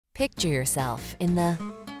Picture yourself in the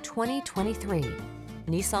 2023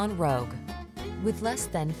 Nissan Rogue. With less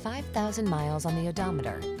than 5,000 miles on the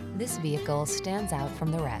odometer, this vehicle stands out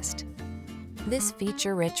from the rest. This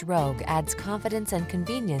feature-rich Rogue adds confidence and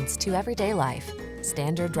convenience to everyday life.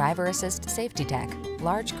 Standard driver assist safety tech,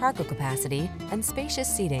 large cargo capacity, and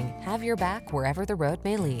spacious seating have your back wherever the road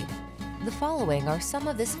may lead. The following are some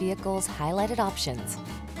of this vehicle's highlighted options: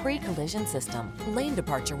 pre-collision system, lane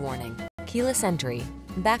departure warning, keyless entry,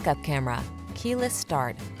 backup camera, keyless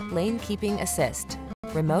start, lane keeping assist,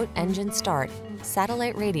 remote engine start,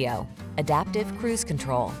 satellite radio, adaptive cruise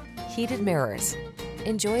control, heated mirrors.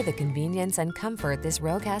 Enjoy the convenience and comfort this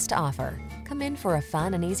Rogue has to offer. Come in for a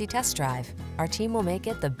fun and easy test drive. Our team will make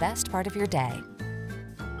it the best part of your day.